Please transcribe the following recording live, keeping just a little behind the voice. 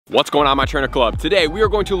What's going on, my trainer club? Today we are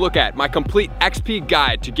going to look at my complete XP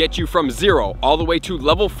guide to get you from 0 all the way to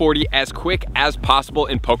level 40 as quick as possible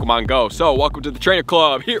in Pokemon Go. So welcome to the trainer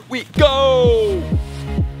club, here we go!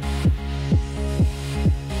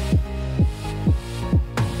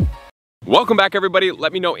 Welcome back, everybody.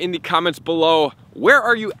 Let me know in the comments below, where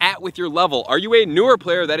are you at with your level? Are you a newer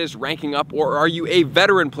player that is ranking up, or are you a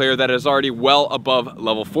veteran player that is already well above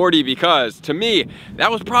level 40? Because to me,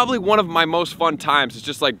 that was probably one of my most fun times. It's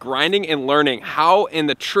just like grinding and learning how and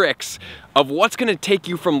the tricks of what's gonna take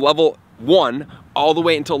you from level 1 all the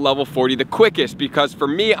way until level 40 the quickest. Because for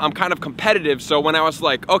me, I'm kind of competitive, so when I was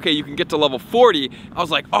like, okay, you can get to level 40, I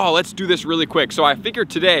was like, oh, let's do this really quick. So I figured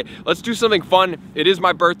today, let's do something fun. It is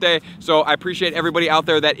my birthday, so I appreciate everybody out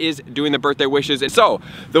there that is doing the birthday wishes. And so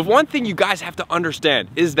the one thing you guys have to understand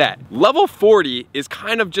is that level 40 is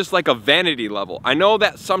kind of just like a vanity level. I know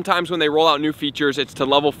that sometimes when they roll out new features, it's to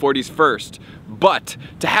level 40s first, but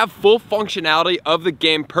to have full functionality of the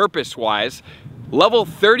game purpose-wise, level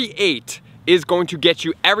 38 is going to get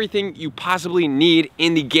you everything you possibly need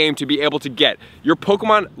in the game to be able to get your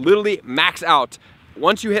Pokemon literally max out.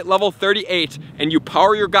 Once you hit level 38 and you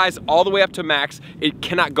power your guys all the way up to max, it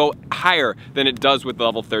cannot go higher than it does with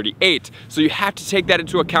level 38. So you have to take that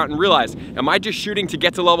into account and realize, am I just shooting to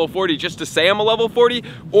get to level 40 just to say I'm a level 40?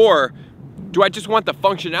 Or do I just want the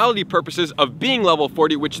functionality purposes of being level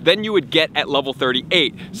 40, which then you would get at level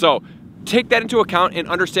 38? So take that into account and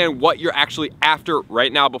understand what you're actually after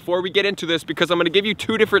right now before we get into this, because I'm gonna give you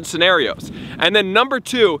two different scenarios. And then number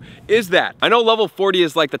two is that I know level 40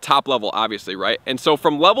 is like the top level, obviously, right? And so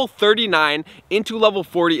from level 39 into level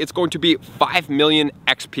 40, it's going to be 5 million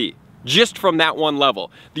XP. Just from that one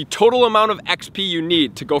level. The total amount of XP you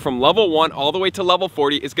need to go from level 1 all the way to level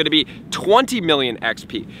 40 is going to be 20 million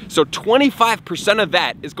XP. So 25% of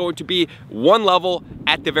that is going to be one level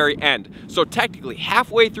at the very end. So technically,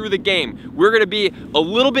 halfway through the game, we're going to be a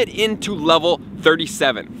little bit into level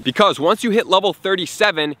 37. Because once you hit level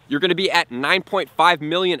 37, you're going to be at 9.5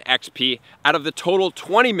 million XP out of the total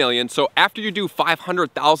 20 million. So after you do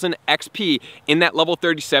 500,000 XP in that level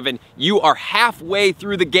 37, you are halfway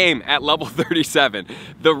through the game at level 37.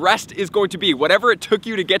 The rest is going to be whatever it took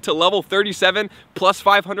you to get to level 37 plus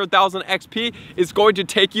 500,000 XP is going to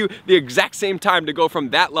take you the exact same time to go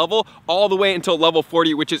from that level all the way until level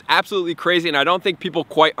 40, which is absolutely crazy, and I don't think people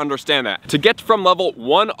quite understand that. To get from level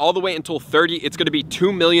 1 all the way until 30, it's going to be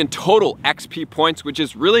 2 million total XP points, which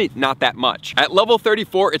is really not that much. At level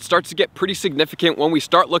 34, it starts to get pretty significant when we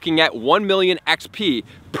start looking at 1 million XP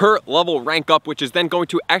per level rank up, which is then going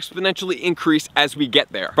to exponentially increase as we get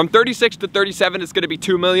there. From 36 to 37, it's going to be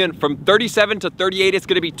 2 million. From 37 to 38, it's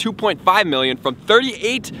going to be 2.5 million. From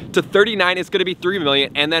 38 to 39, it's going to be 3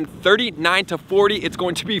 million. And then 39 to 40, it's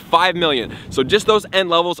going to be 5 million. So just those end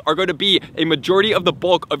levels are going to be a majority of the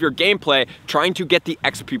bulk of your gameplay trying to get the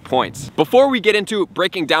XP points. Before we get into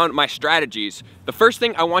breaking down my strategies, the first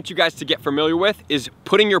thing I want you guys to get familiar with is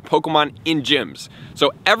putting your Pokemon in gyms.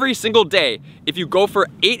 So every single day, if you go for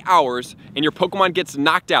 8 hours and your Pokemon gets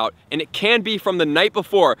knocked out, and it can be from the night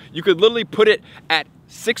before, you could literally put it at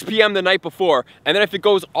 6 p.m. the night before, and then if it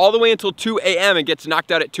goes all the way until 2 a.m. and gets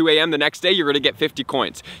knocked out at 2 a.m. the next day, you're gonna get 50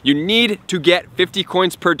 coins. You need to get 50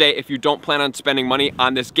 coins per day if you don't plan on spending money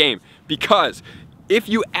on this game, because if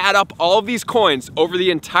you add up all of these coins over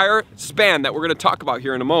the entire span that we're gonna talk about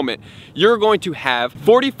here in a moment, you're going to have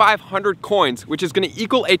 4,500 coins, which is gonna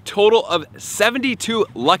equal a total of 72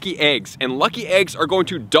 lucky eggs. And lucky eggs are going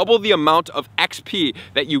to double the amount of XP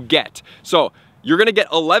that you get. So you're gonna get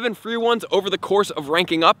 11 free ones over the course of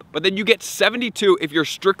ranking up, but then you get 72 if you're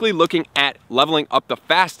strictly looking at leveling up the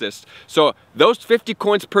fastest. So those 50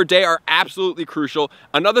 coins per day are absolutely crucial.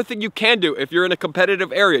 Another thing you can do if you're in a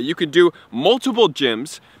competitive area, you can do multiple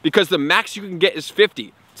gyms, because the max you can get is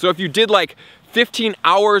 50. So if you did like 15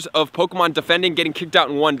 hours of Pokemon defending getting kicked out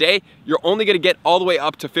in one day, you're only gonna get all the way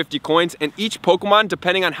up to 50 coins, and each Pokemon,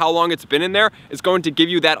 depending on how long it's been in there, is going to give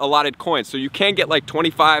you that allotted coins. So you can get like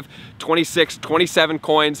 25, 26, 27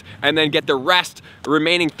 coins, and then get the rest,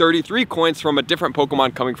 remaining 33 coins from a different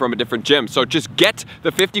Pokemon coming from a different gym. So just get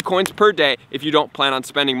the 50 coins per day if you don't plan on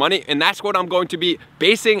spending money, and that's what I'm going to be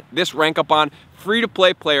basing this rank up on.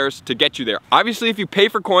 Free-to-play players to get you there. Obviously, if you pay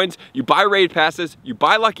for coins, you buy raid passes, you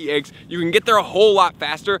buy lucky eggs, you can get there a whole lot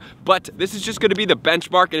faster, but this is just gonna be the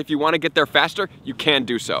benchmark, and if you wanna get there faster, you can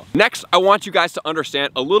do so. Next, I want you guys to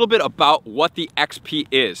understand a little bit about what the XP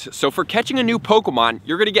is. So for catching a new Pokemon,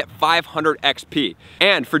 you're gonna get 500 XP.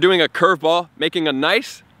 And for doing a curveball, making a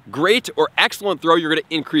nice, great or excellent throw, you're gonna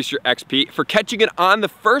increase your XP. For catching it on the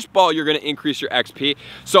first ball, you're gonna increase your XP.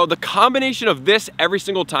 So the combination of this every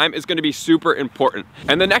single time is gonna be super important.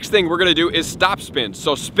 And the next thing we're gonna do is stop spins.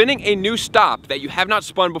 So spinning a new stop that you have not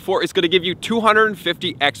spun before is gonna give you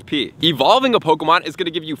 250 XP. Evolving a Pokemon is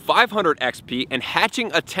gonna give you 500 XP, and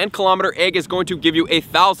hatching a 10-kilometer egg is going to give you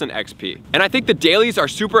 1,000 XP. And I think the dailies are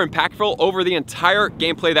super impactful over the entire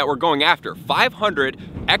gameplay that we're going after. 500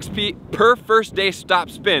 XP per first day stop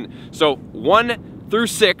spin. So 1 through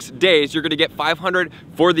 6 days, you're gonna get 500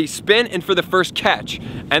 for the spin and for the first catch.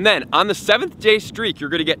 And then on the 7th day streak, you're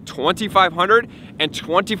gonna get 2,500 and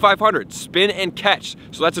 2,500 spin and catch.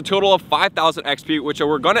 So that's a total of 5,000 XP, which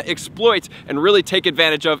we're gonna exploit and really take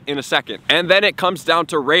advantage of in a second. And then it comes down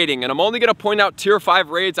to raiding. And I'm only gonna point out tier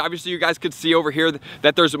 5 raids. Obviously you guys could see over here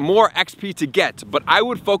that there's more XP to get, but I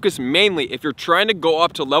would focus mainly, if you're trying to go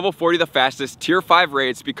up to level 40 the fastest, tier 5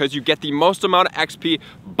 raids, because you get the most amount of XP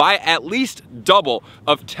by at least double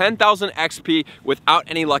of 10,000 XP without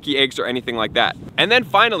any lucky eggs or anything like that. And then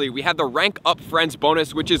finally, we have the rank up friends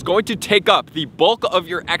bonus, which is going to take up the bulk of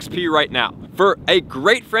your XP right now. For a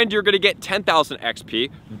great friend, you're gonna get 10,000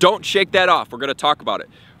 XP. Don't shake that off, we're gonna talk about it.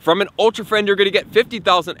 From an ultra friend, you're gonna get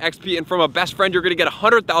 50,000 XP, and from a best friend, you're gonna get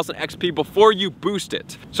 100,000 XP before you boost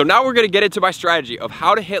it. So now we're gonna get into my strategy of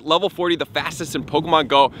how to hit level 40 the fastest in Pokemon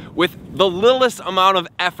Go with the littlest amount of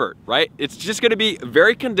effort, right? It's just gonna be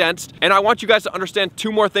very condensed, and I want you guys to understand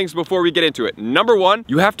 2 more things before we get into it. Number 1,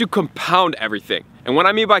 you have to compound everything. And what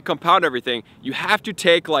I mean by compound everything, you have to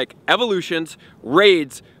take like evolutions,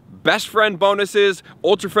 raids, best friend bonuses,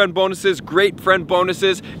 ultra friend bonuses, great friend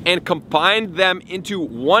bonuses, and combine them into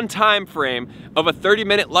one time frame of a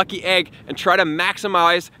 30-minute lucky egg and try to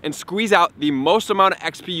maximize and squeeze out the most amount of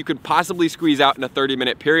XP you can possibly squeeze out in a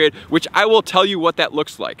 30-minute period, which I will tell you what that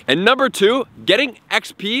looks like. And number 2, getting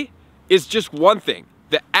XP is just one thing.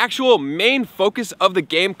 The actual main focus of the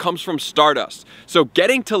game comes from Stardust. So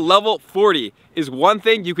getting to level 40 is one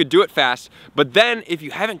thing, you could do it fast, but then if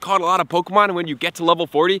you haven't caught a lot of Pokemon, when you get to level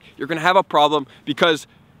 40, you're gonna have a problem because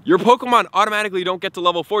your Pokemon automatically don't get to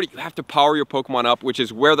level 40. You have to power your Pokemon up, which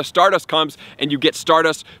is where the Stardust comes, and you get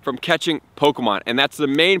Stardust from catching Pokemon. And that's the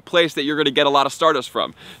main place that you're gonna get a lot of Stardust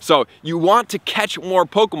from. So you want to catch more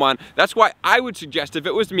Pokemon. That's why I would suggest, if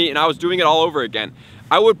it was me and I was doing it all over again,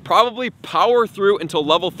 I would probably power through until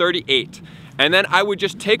level 38. And then I would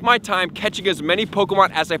just take my time catching as many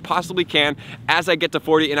Pokemon as I possibly can as I get to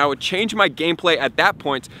 40, and I would change my gameplay at that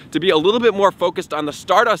point to be a little bit more focused on the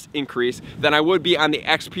Stardust increase than I would be on the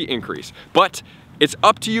XP increase. But it's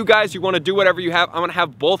up to you guys. You want to do whatever you have. I'm going to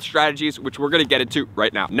have both strategies, which we're going to get into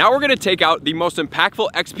right now. Now we're going to take out the most impactful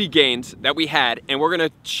XP gains that we had, and we're going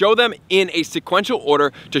to show them in a sequential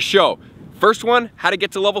order to show. First one, how to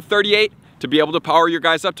get to level 38. To be able to power your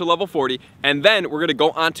guys up to level 40, and then we're gonna go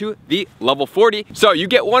on to the level 40. So you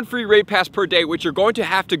get 1 free raid pass per day, which you're going to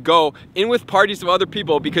have to go in with parties of other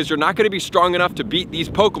people because you're not gonna be strong enough to beat these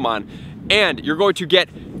Pokemon, and you're going to get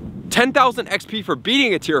 10,000 XP for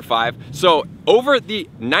beating a tier 5. So over the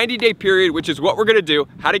 90-day period, which is what we're gonna do,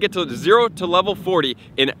 how to get to 0 to level 40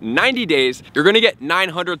 in 90 days, you're gonna get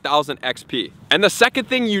 900,000 XP. And the second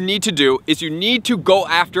thing you need to do is you need to go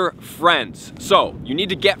after friends. So you need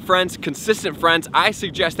to get friends, consistent friends. I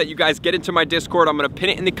suggest that you guys get into my Discord. I'm gonna pin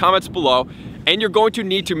it in the comments below. And you're going to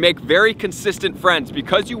need to make very consistent friends.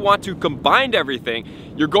 Because you want to combine everything,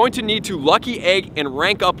 you're going to need to lucky egg and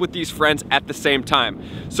rank up with these friends at the same time.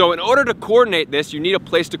 So in order to coordinate this, you need a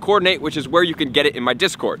place to coordinate, which is where you can get it in my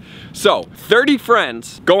Discord. So 30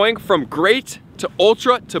 friends going from great to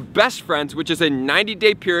ultra to best friends, which is a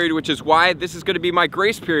 90-day period, which is why this is going to be my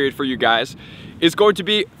grace period for you guys, is going to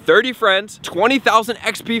be 30 friends, 20,000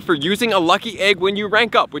 XP for using a lucky egg when you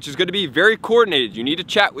rank up, which is going to be very coordinated. You need to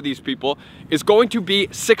chat with these people. Is going to be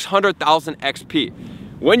 600,000 XP.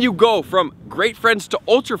 When you go from great friends to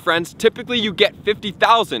ultra friends, typically you get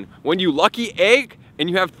 50,000. When you lucky egg and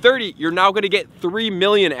you have 30, you're now gonna get 3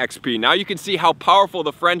 million XP. Now you can see how powerful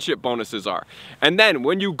the friendship bonuses are. And then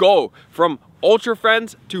when you go from ultra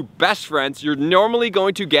friends to best friends, you're normally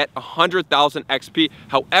going to get 100,000 XP.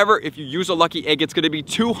 However, if you use a lucky egg, it's gonna be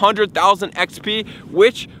 200,000 XP,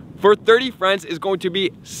 which for 30 friends is going to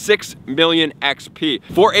be 6 million XP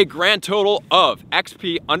for a grand total of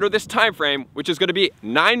XP under this time frame, which is gonna be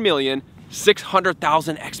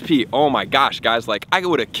 9,600,000 XP. Oh my gosh, guys, like I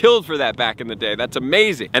would have killed for that back in the day. That's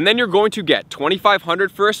amazing. And then you're going to get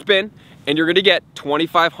 2,500 for a spin, and you're gonna get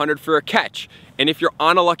 2,500 for a catch. And if you're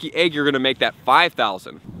on a lucky egg, you're gonna make that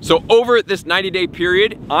 5,000. So over this 90-day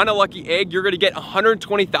period, on a lucky egg, you're gonna get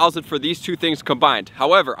 120,000 for these two things combined.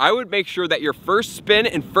 However, I would make sure that your first spin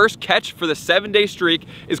and first catch for the 7-day streak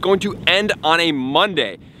is going to end on a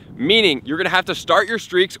Monday. meaning you're gonna have to start your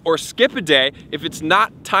streaks or skip a day if it's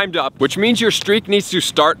not timed up, which means your streak needs to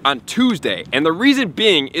start on Tuesday. And the reason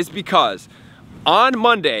being is because on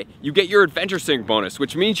Monday, you get your Adventure Sync bonus,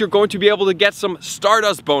 which means you're going to be able to get some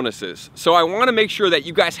Stardust bonuses. So I wanna make sure that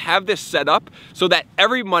you guys have this set up so that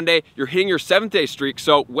every Monday you're hitting your 7th day streak.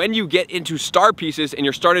 So when you get into star pieces and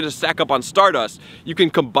you're starting to stack up on Stardust, you can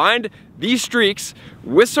combine these streaks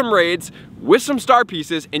with some raids, with some star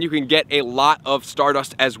pieces, and you can get a lot of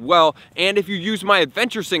Stardust as well. And if you use my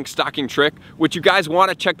Adventure Sync stocking trick, which you guys want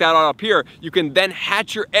to check that out up here, you can then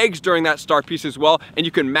hatch your eggs during that star piece as well, and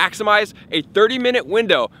you can maximize a 30-minute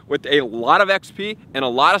window with a lot of XP and a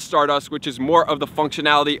lot of Stardust, which is more of the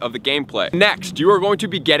functionality of the gameplay. Next, you are going to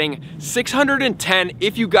be getting 610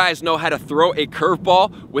 if you guys know how to throw a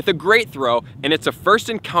curveball with a great throw, and it's a first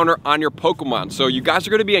encounter on your Pokemon. So you guys are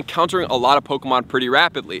going to be encountering a lot of Pokemon pretty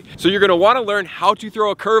rapidly. So you're going to want to learn how to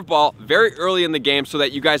throw a curveball very early in the game so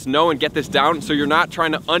that you guys know and get this down, so you're not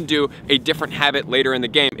trying to undo a different habit later in the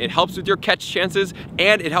game. It helps with your catch chances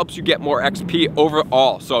and it helps you get more XP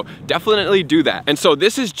overall. So definitely do that. And so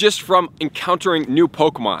this is just from encountering new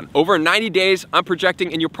Pokemon. Over 90 days, I'm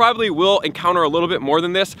projecting, and you probably will encounter a little bit more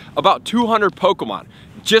than this, about 200 Pokemon.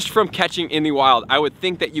 Just from catching in the wild, I would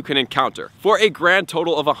think that you can encounter, for a grand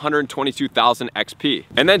total of 122,000 XP.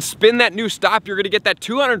 And then spin that new stop, you're gonna get that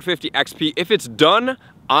 250 XP. If it's done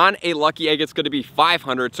on a lucky egg, it's gonna be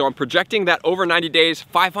 500. So I'm projecting that over 90 days,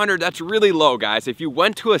 500, that's really low, guys. If you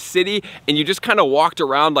went to a city and you just kind of walked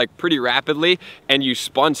around like pretty rapidly and you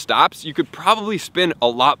spun stops, you could probably spin a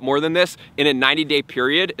lot more than this in a 90-day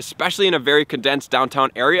period, especially in a very condensed downtown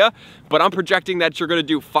area. But I'm projecting that you're gonna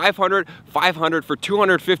do 500, 500 for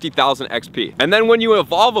 250,000 XP. And then when you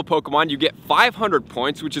evolve a Pokemon, you get 500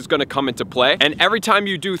 points, which is gonna come into play. And every time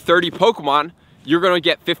you do 30 Pokemon, you're gonna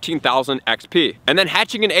get 15,000 XP. And then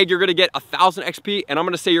hatching an egg, you're gonna get 1,000 XP, and I'm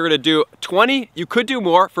gonna say you're gonna do 20, you could do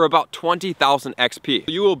more, for about 20,000 XP.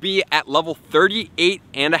 You will be at level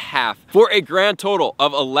 38.5 for a grand total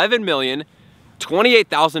of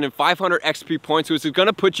 11,028,500 XP points, which is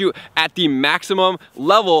gonna put you at the maximum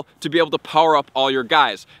level to be able to power up all your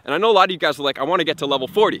guys. And I know a lot of you guys are like, I wanna get to level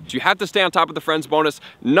 40. So you have to stay on top of the friends bonus.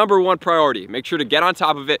 #1 priority. Make sure to get on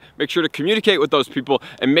top of it, make sure to communicate with those people,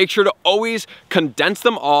 and make sure to always condense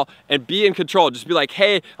them all and be in control. Just be like,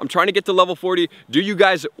 hey, I'm trying to get to level 40. Do you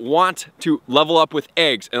guys want to level up with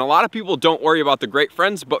eggs? And a lot of people don't worry about the great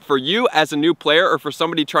friends, but for you as a new player, or for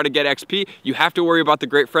somebody trying to get XP, you have to worry about the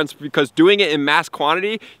great friends, because doing it in mass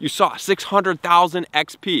quantity, you saw 600,000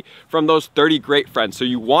 XP from those 30 great friends. So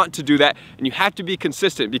you want to do that, and you have to be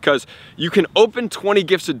consistent, because you can open 20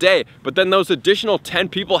 gifts a day, but then those additional 10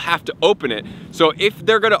 people have to open it. So if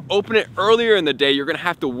they're gonna open it earlier in the day, you're gonna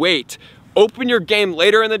have to wait. Open your game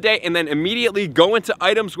later in the day, and then immediately go into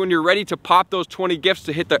items when you're ready to pop those 20 gifts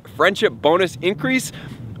to hit the friendship bonus increase.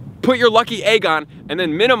 Put your lucky egg on and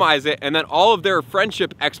then minimize it, and then all of their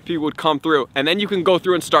friendship XP would come through, and then you can go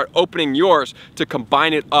through and start opening yours to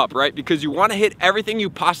combine it up, right? Because you want to hit everything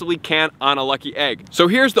you possibly can on a lucky egg. So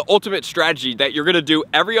here's the ultimate strategy that you're gonna do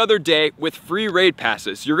every other day with free raid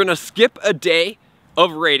passes. You're gonna skip a day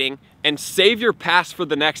of raiding and save your pass for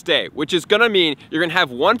the next day, which is gonna mean you're gonna have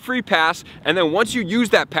one free pass, and then once you use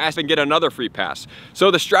that pass, and get another free pass. So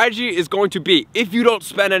the strategy is going to be, if you don't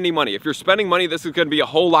spend any money, if you're spending money, this is gonna be a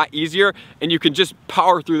whole lot easier, and you can just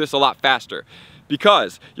power through this a lot faster.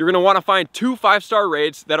 Because you're gonna wanna find 2 5-star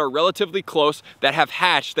raids that are relatively close, that have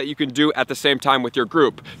hatched, that you can do at the same time with your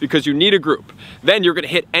group, because you need a group. Then you're gonna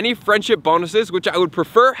hit any friendship bonuses, which I would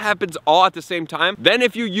prefer happens all at the same time. Then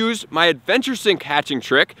if you use my Adventure Sync hatching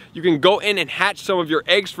trick, you can go in and hatch some of your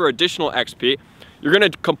eggs for additional XP. You're gonna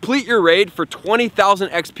complete your raid for 20,000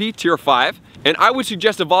 XP tier 5. And I would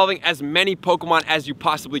suggest evolving as many Pokemon as you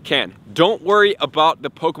possibly can. Don't worry about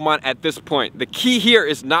the Pokemon at this point. The key here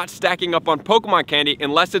is not stacking up on Pokemon candy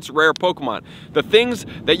unless it's rare Pokemon. The things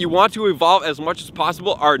that you want to evolve as much as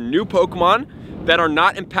possible are new Pokemon that are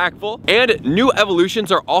not impactful, and new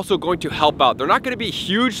evolutions are also going to help out. They're not gonna be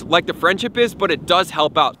huge like the friendship is, but it does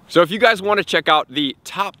help out. So if you guys wanna check out the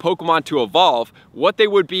top Pokemon to evolve, what they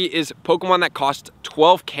would be is Pokemon that cost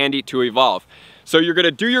 12 candy to evolve. So you're gonna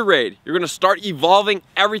do your raid, you're gonna start evolving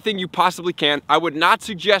everything you possibly can. I would not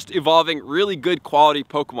suggest evolving really good quality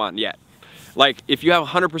Pokemon yet. Like if you have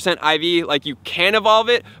 100% IV, like you can evolve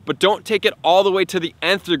it, but don't take it all the way to the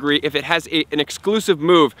nth degree if it has an exclusive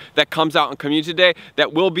move that comes out in Community Day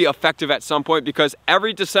that will be effective at some point, because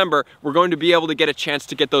every December we're going to be able to get a chance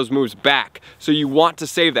to get those moves back. So you want to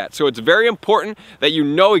save that. So it's very important that you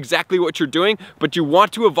know exactly what you're doing, but you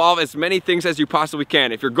want to evolve as many things as you possibly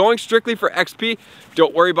can. If you're going strictly for XP,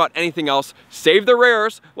 don't worry about anything else. Save the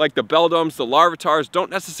rares like the Beldomes, the Larvitars. Don't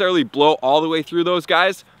necessarily blow all the way through those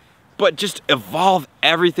guys, but just evolve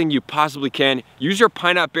everything you possibly can. Use your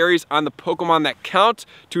Pineapple Berries on the Pokemon that count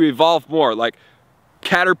to evolve more, like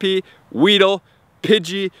Caterpie, Weedle,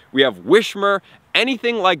 Pidgey, we have Wishmer.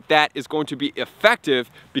 Anything like that is going to be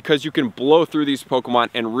effective because you can blow through these Pokemon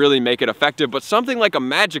and really make it effective. But something like a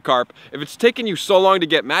Magikarp, if it's taken you so long to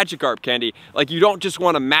get Magikarp candy, like you don't just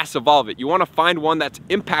want to mass evolve it. You want to find one that's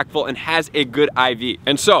impactful and has a good IV.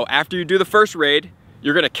 And so after you do the first raid,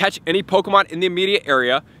 you're going to catch any Pokemon in the immediate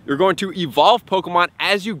area. You're going to evolve Pokemon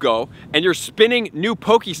as you go, and you're spinning new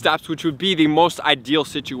Pokestops, which would be the most ideal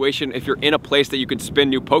situation if you're in a place that you can spin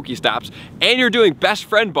new Pokestops, and you're doing best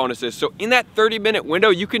friend bonuses. So in that 30-minute window,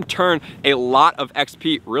 you can turn a lot of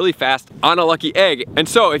XP really fast on a lucky egg. And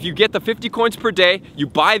so if you get the 50 coins per day, you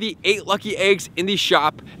buy the 8 lucky eggs in the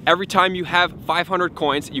shop. Every time you have 500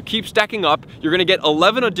 coins, you keep stacking up. You're gonna get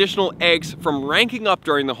 11 additional eggs from ranking up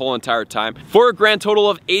during the whole entire time for a grand total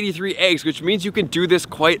of 83 eggs, which means you can do this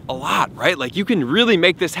quite a lot, right? Like you can really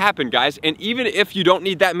make this happen, guys. And even if you don't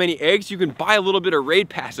need that many eggs, you can buy a little bit of raid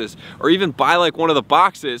passes or even buy like one of the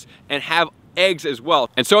boxes and have eggs as well.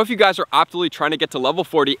 And so if you guys are optimally trying to get to level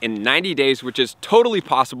 40 in 90 days, which is totally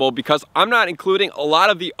possible because I'm not including a lot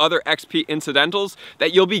of the other XP incidentals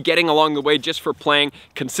that you'll be getting along the way just for playing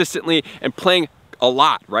consistently and playing a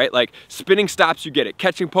lot, right? Like spinning stops, you get it.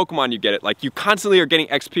 Catching Pokemon, you get it. Like you constantly are getting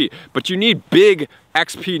XP, but you need big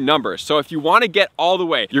XP numbers. So if you want to get all the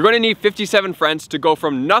way, you're going to need 57 friends to go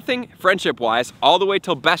from nothing friendship-wise all the way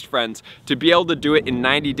till best friends to be able to do it in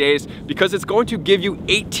 90 days, because it's going to give you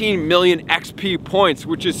 18 million XP points,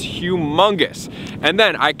 which is humongous. And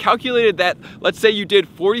then I calculated that, let's say you did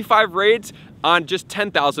 45 raids on just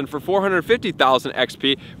 10,000 for 450,000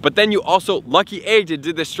 XP, but then you also lucky egged and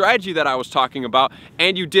did the strategy that I was talking about,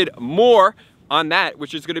 and you did more on that,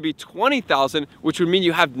 which is going to be 20,000, which would mean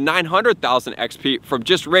you have 900,000 XP from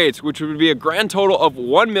just raids, which would be a grand total of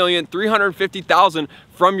 1,350,000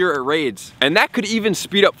 from your raids. And that could even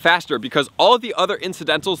speed up faster because all of the other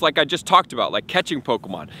incidentals like I just talked about, like catching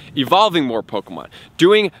Pokemon, evolving more Pokemon,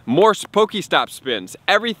 doing more Pokestop spins,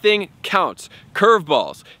 everything counts.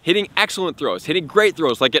 Curveballs, hitting excellent throws, hitting great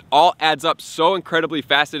throws, like it all adds up so incredibly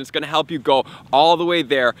fast, and it's gonna help you go all the way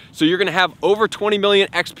there. So you're gonna have over 20 million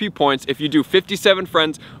XP points if you do 57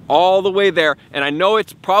 friends all the way there. And I know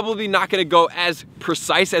it's probably not gonna go as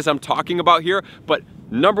precise as I'm talking about here, but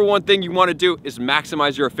number one thing you want to do is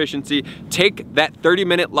maximize your efficiency. Take that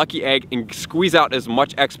 30-minute lucky egg and squeeze out as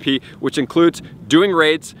much XP, which includes doing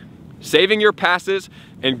raids, saving your passes,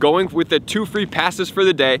 and going with the 2 free passes for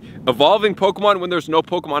the day, evolving Pokemon when there's no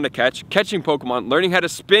Pokemon to catch, catching Pokemon, learning how to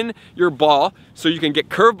spin your ball so you can get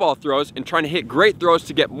curveball throws and trying to hit great throws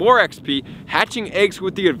to get more XP, hatching eggs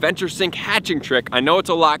with the Adventure Sync hatching trick. I know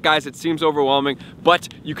it's a lot, guys, it seems overwhelming, but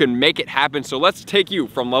you can make it happen. So let's take you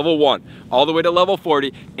from level 1 all the way to level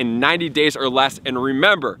 40 in 90 days or less. And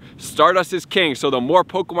remember, Stardust is king, so the more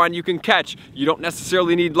Pokemon you can catch, you don't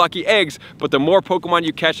necessarily need lucky eggs, but the more Pokemon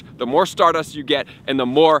you catch, the more Stardust you get, and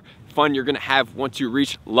the more fun you're gonna have once you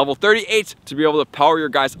reach level 38 to be able to power your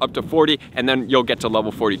guys up to 40, and then you'll get to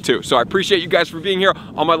level 42. So I appreciate you guys for being here,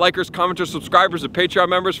 all my likers, commenters, subscribers, and Patreon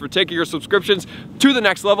members for taking your subscriptions to the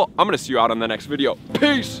next level. I'm gonna see you out on the next video.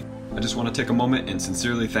 Peace! I just want to take a moment and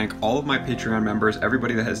sincerely thank all of my Patreon members,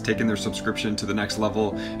 everybody that has taken their subscription to the next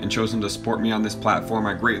level and chosen to support me on this platform.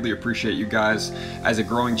 I greatly appreciate you guys. As a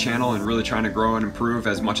growing channel and really trying to grow and improve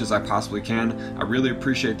as much as I possibly can, I really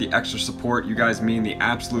appreciate the extra support. You guys mean the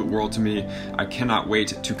absolute world to me. I cannot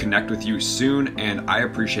wait to connect with you soon, and I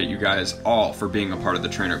appreciate you guys all for being a part of the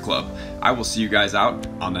Trainer Club. I will see you guys out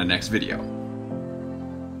on the next video.